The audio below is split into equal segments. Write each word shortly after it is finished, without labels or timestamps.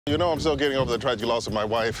You know, I'm still getting over the tragic loss of my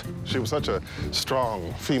wife. She was such a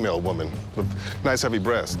strong female woman with nice heavy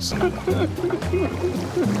breasts. No.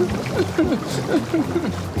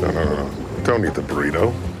 Don't eat the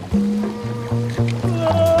burrito.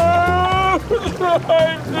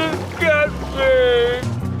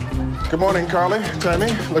 Good morning, Carly.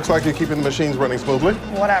 Tammy, looks like you're keeping the machines running smoothly.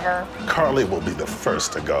 Whatever. Carly will be the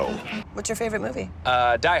first to go. What's your favorite movie?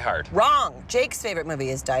 Die Hard. Wrong. Jake's favorite movie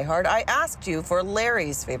is Die Hard. I asked you for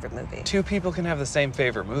Larry's favorite movie. Two people can have the same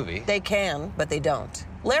favorite movie. They can, but they don't.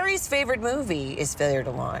 Larry's favorite movie is Failure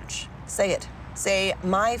to Launch. Say it. Say,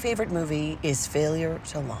 my favorite movie is Failure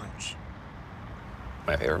to Launch.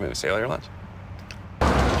 My favorite movie is Failure to Launch.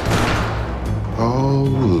 Oh,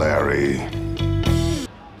 Larry.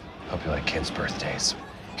 Hope you like kids' birthdays.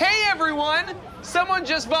 Hey, everyone! Someone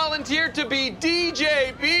just volunteered to be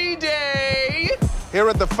DJ B-Day! Here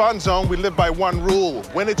at the Fun Zone, we live by one rule.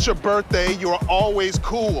 When it's your birthday, you're always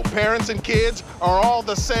cool. Parents and kids are all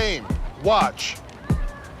the same. Watch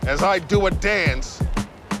as I do a dance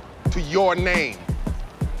to your name.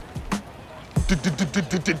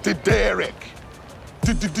 Derek.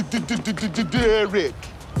 Derek.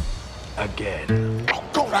 Again. Oh,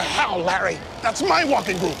 go to hell, Larry. That's my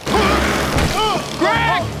walking group.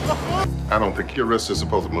 Greg! I don't think your wrist is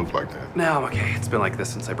supposed to move like that. No, I'm okay. It's been like this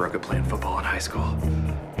since I broke up playing football in high school.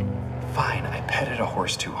 Fine, I petted a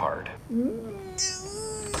horse too hard.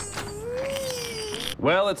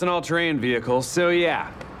 Well, it's an all-terrain vehicle, so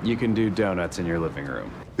yeah, you can do donuts in your living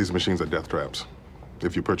room. These machines are death traps.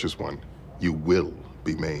 If you purchase one, you will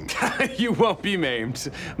be maimed. You won't be maimed.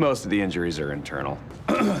 Most of the injuries are internal.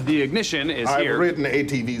 The ignition is here. I've ridden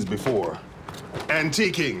ATVs before.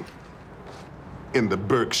 Antiquing in the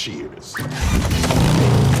Berkshires.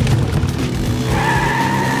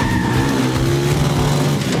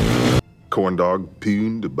 Corn dog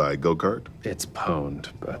pwned by go-kart. It's pwned,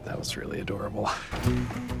 but that was really adorable.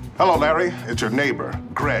 Hello, Larry. It's your neighbor,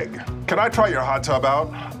 Greg. Can I try your hot tub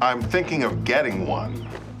out? I'm thinking of getting one.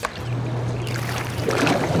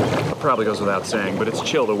 Probably goes without saying, but it's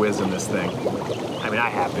chill to whiz in this thing. I mean, I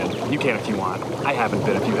have been. You can if you want. I haven't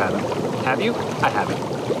been if you haven't. Have you? I haven't.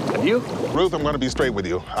 Have you? Ruth, I'm gonna be straight with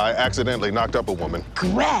you. I accidentally knocked up a woman.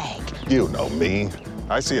 Greg! You know me.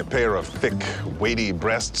 I see a pair of thick, weighty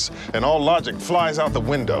breasts, and all logic flies out the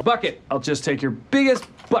window. Bucket. I'll just take your biggest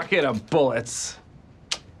bucket of bullets.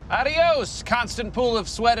 Adios, constant pool of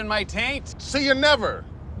sweat in my taint. See you never.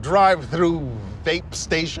 Drive-through vape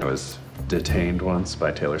station. I was detained once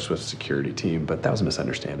by Taylor Swift's security team, but that was a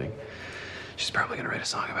misunderstanding. She's probably gonna write a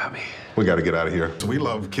song about me. We gotta get out of here. We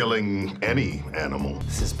love killing any animal.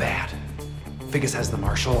 This is bad. Figgis has the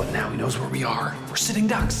marshal, and now he knows where we are. We're sitting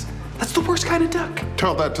ducks. That's the worst kind of duck.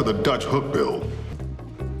 Tell that to the Dutch hookbill.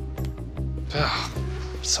 Ugh,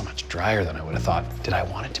 so much drier than I would have thought. Did I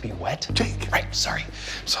want it to be wet? Jake. Right, sorry.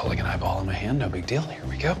 Just holding an eyeball in my hand, no big deal. Here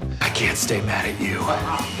we go. I can't stay mad at you.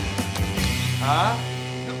 Huh?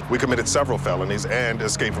 We committed several felonies and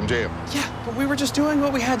escaped from jail. Yeah, but we were just doing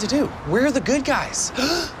what we had to do. We're the good guys.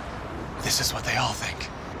 This is what they all think.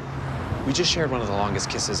 We just shared one of the longest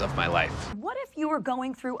kisses of my life. What if you were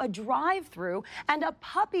going through a drive-through and a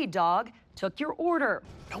puppy dog took your order?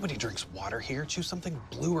 Nobody drinks water here. Choose something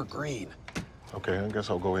blue or green. Okay, I guess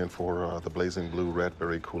I'll go in for the Blazing Blue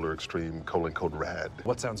Raspberry Cooler Extreme Colon Code Rad.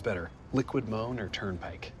 What sounds better, Liquid Moan or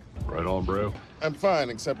Turnpike? Right on, bro. I'm fine,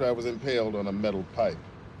 except I was impaled on a metal pipe.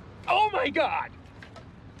 Oh my God!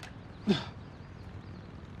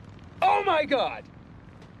 Oh my God!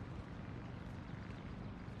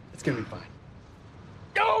 It's gonna be fine.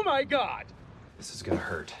 Oh my God! This is gonna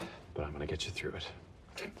hurt, but I'm gonna get you through it.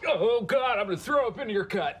 Oh God, I'm gonna throw up into your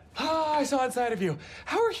cut. Ah, I saw inside of you.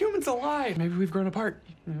 How are humans alive? Maybe we've grown apart.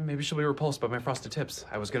 Maybe she'll be repulsed by my frosted tips.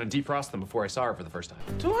 I was gonna defrost them before I saw her for the first time.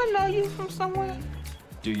 Do I know you from somewhere?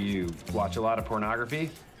 Do you watch a lot of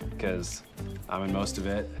pornography? Because I'm in most of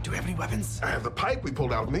it. Do we have any weapons? I have the pipe we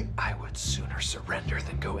pulled out of me. I would sooner surrender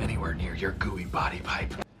than go anywhere near your gooey body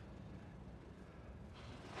pipe.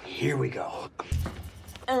 Here we go.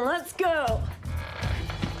 And let's go.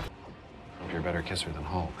 You're a better kisser than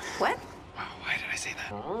Holt. What? Wow, why did I say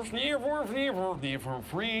that?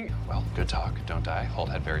 Well, good talk, don't die. Holt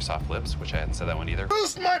had very soft lips, which I hadn't said that one either.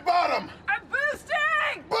 Boost my bottom! I'm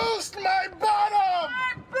boosting! Boost my bottom!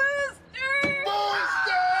 I'm boosting! Boost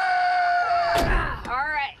it! All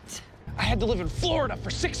right. I had to live in Florida for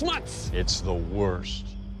 6 months. It's the worst.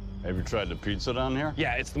 Have you tried the pizza down here?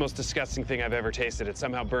 Yeah, it's the most disgusting thing I've ever tasted. It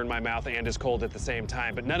somehow burned my mouth and is cold at the same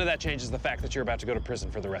time. But none of that changes the fact that you're about to go to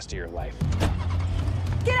prison for the rest of your life.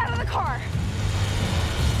 Get out of the car.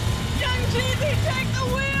 Young Jeezy, take the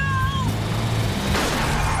wheel!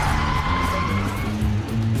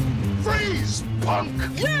 Freeze, punk!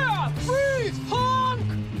 Yeah! Freeze, punk!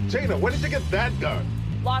 Gina, where did you get that gun?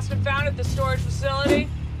 Lost and found at the storage facility.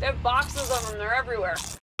 They have boxes of them. They're everywhere.